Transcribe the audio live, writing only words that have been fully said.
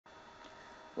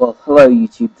Well, hello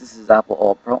YouTube, this is Apple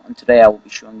All Pro, and today I will be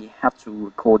showing you how to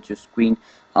record your screen,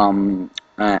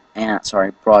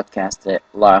 broadcast it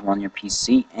live on your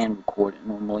PC and record it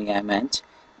normally. I meant.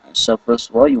 So first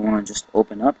of all, you want to just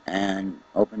open up your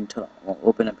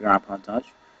iPod Touch,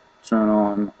 turn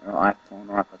on your iPhone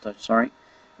or iPod Touch, sorry,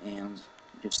 and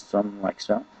just something like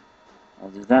so. I'll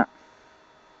do that.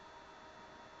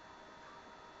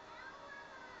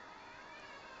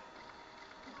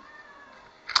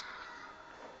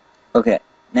 Okay,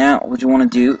 now what you want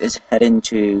to do is head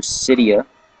into Cydia.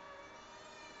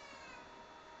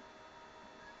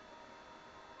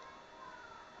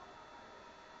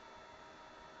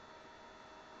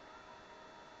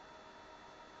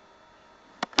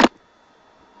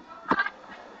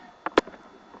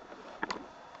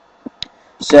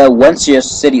 So once your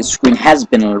Cydia screen has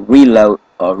been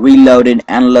reloaded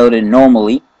and loaded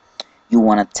normally, you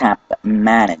want to tap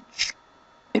Manage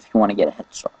if you want to get a head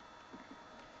start.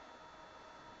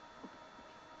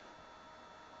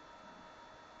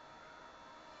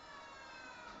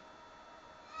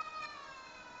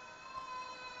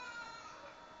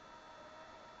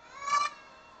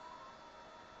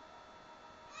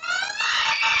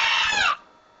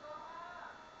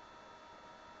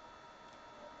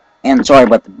 And sorry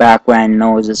about the background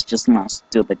noise, it's just my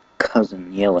stupid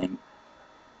cousin yelling.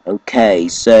 Okay,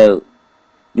 so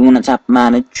you want to tap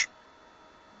Manage,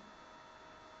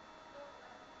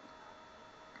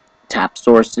 tap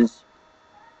Sources,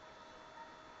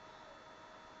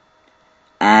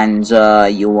 and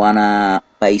you want to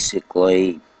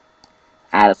basically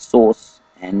add a source,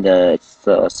 and it's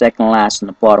the second last in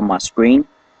the bottom of my screen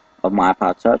of my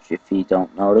iPod Touch. If you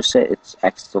don't notice it, it's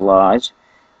externalized.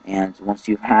 And once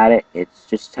you've had it, it's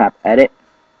just tap Edit,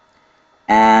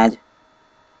 Add,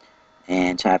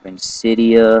 and type in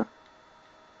Cydia.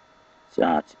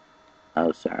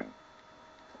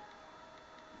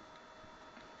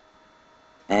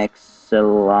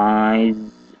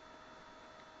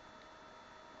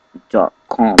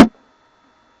 Externalize.com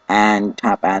and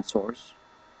tap Add Source.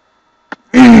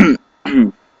 You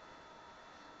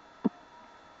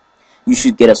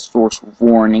should get a source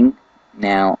warning.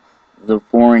 Now, the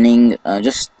warning,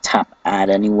 just tap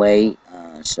Add anyway.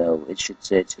 So it should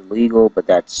say it's illegal, but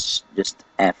that's just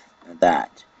F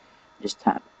that. Just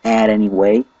tap Add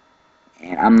anyway.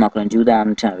 And I'm not going to do that.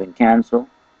 I'm tapping Cancel,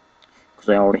 because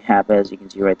I already have it, as you can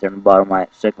see right there in the bottom of my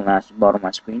second last bottom of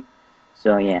my screen.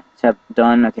 So yeah, tap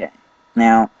Done. Okay.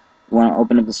 Now, you want to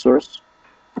open up the source.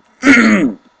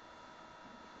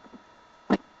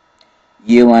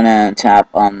 You want to tap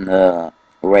on the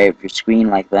right of your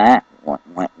screen like that,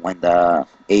 when the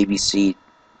ABC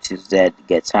to Z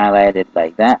gets highlighted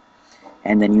like that,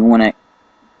 and then you want to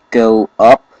go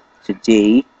up to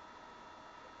D.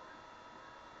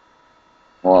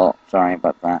 Well, sorry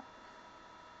about that.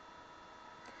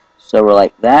 So we're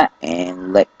like that,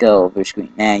 and let go of your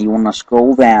screen. Now you want to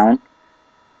scroll down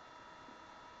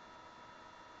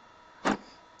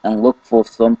and look for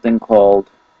something called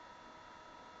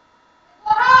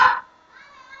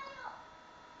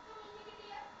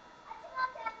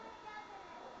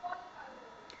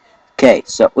okay,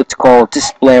 so it's called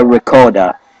Display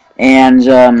Recorder. And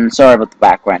sorry about the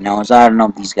background noise. I don't know,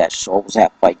 these guys always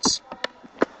have fights.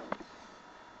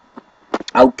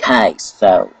 Okay,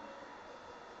 so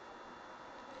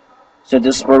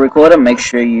Display Recorder, make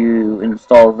sure you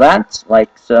install that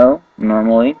like so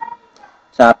normally.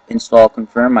 Tap Install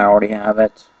Confirm. I already have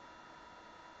it.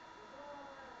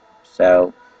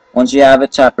 So once you have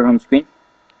it, tap your home screen.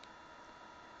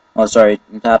 Oh, sorry,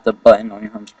 tap the button on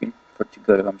your home screen to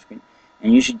go to home screen,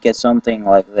 and you should get something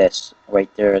like this right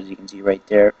there, as you can see right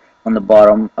there on the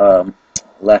bottom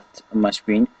left of my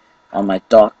screen on my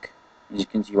dock. As you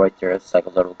can see right there, it's like a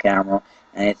little camera,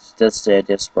 and it's just a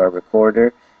Display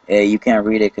Recorder. You can't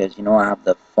read it because I have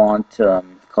the font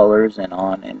colors and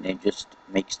it just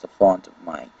makes the font of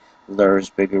my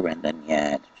letters bigger, and then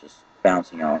yeah, it's just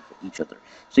bouncing off each other.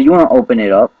 So you want to open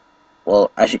it up. Well,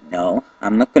 actually no,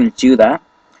 I'm not going to do that.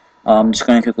 I'm just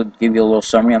going to quickly give you a little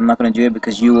summary. I'm not going to do it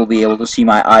because you will be able to see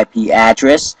my IP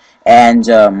address, and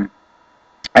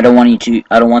I don't want to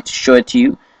show it to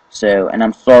you. So, and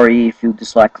I'm sorry if you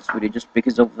dislike this video just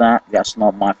because of that. That's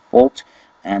not my fault.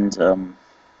 And so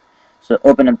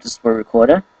open up Display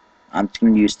Recorder. I'm just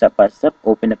going to use step by step.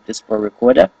 Open up Display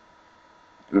Recorder.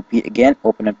 Repeat again.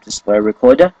 Open up Display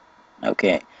Recorder.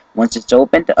 Okay. Once it's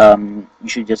opened, you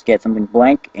should just get something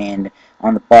blank, and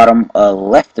on the bottom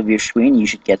left of your screen, you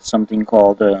should get something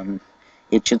called,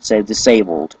 it should say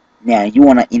Disabled. Now, you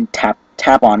want to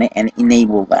tap on it and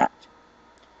enable that.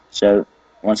 So,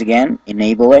 once again,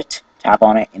 enable it, tap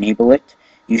on it, enable it.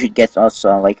 You should get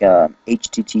also like a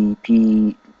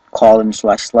HTTP colon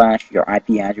 / your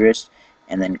IP address,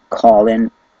 and then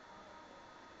colon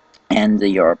and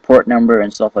your port number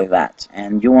and stuff like that.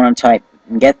 And you want to type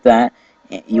and get that.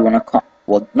 You want to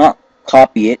well, not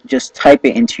copy it, just type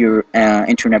it into your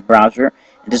internet browser.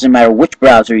 It doesn't matter which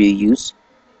browser you use.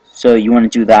 So you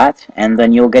want to do that, and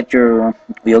then you'll get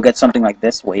something like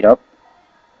this. Wait up.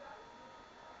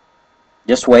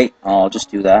 Just wait. I'll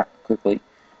just do that quickly.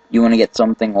 You want to get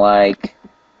something like.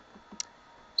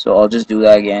 So I'll just do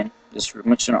that again. I'm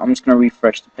just gonna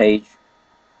refresh the page.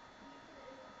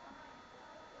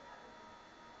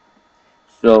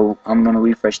 So I'm gonna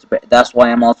refresh the page. That's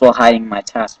why I'm also hiding my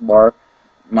taskbar,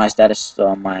 my status,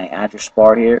 my address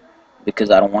bar here,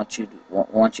 because I don't want you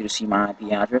to see my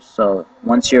IP address. So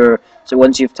once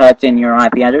you've typed in your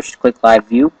IP address, click Live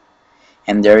View,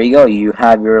 and there you go. You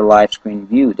have your live screen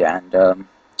viewed.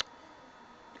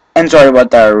 And sorry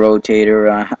about that rotator.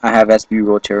 I have SB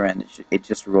rotator, and it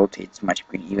just rotates my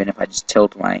screen even if I just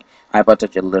tilt my iPod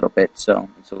Touch a little bit. So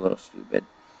it's a little stupid.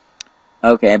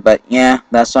 Okay, but yeah,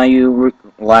 that's how you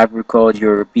live record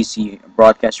your PC,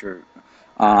 broadcast your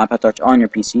iPod Touch on your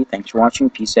PC. Thanks for watching.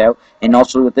 Peace out. And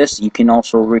also with this, you can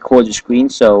also record your screen.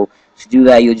 So to do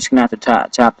that, you're just gonna have to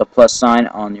tap the plus sign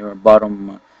on your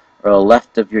bottom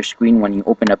left of your screen when you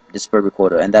open up Display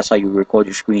Recorder, and that's how you record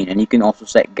your screen. And you can also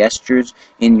set gestures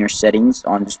in your settings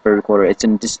on Display Recorder. It's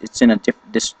in a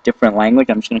different language.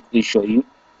 I'm just gonna quickly show you.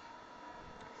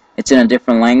 It's in a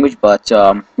different language, but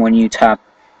when you tap,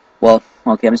 well,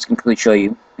 okay, I'm just gonna quickly show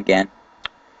you again.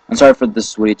 I'm sorry for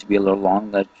this video to be a little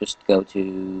long. Let's just go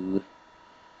to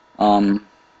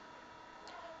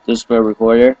Display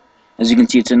Recorder. As you can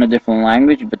see, it's in a different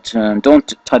language, but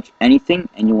don't touch anything,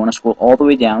 and you want to scroll all the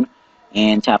way down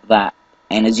and tap that.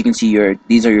 And as you can see,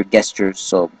 these are your gestures.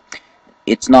 So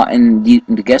it's not in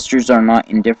the gestures are not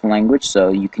in different language, so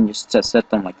you can just set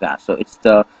them like that. So it's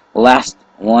the last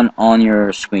one on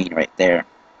your screen right there.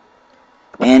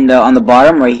 And on the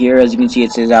bottom right here, as you can see,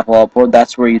 it says Apple Upload.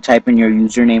 That's where you type in your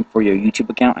username for your YouTube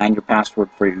account and your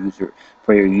password for your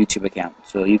YouTube account.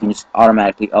 So you can just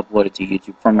automatically upload it to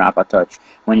YouTube from your iPod Touch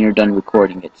when you're done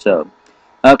recording it. So,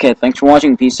 okay, thanks for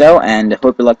watching. Peace out, and I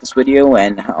hope you liked this video,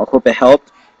 and I hope it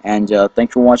helped. And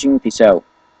thanks for watching. Peace out.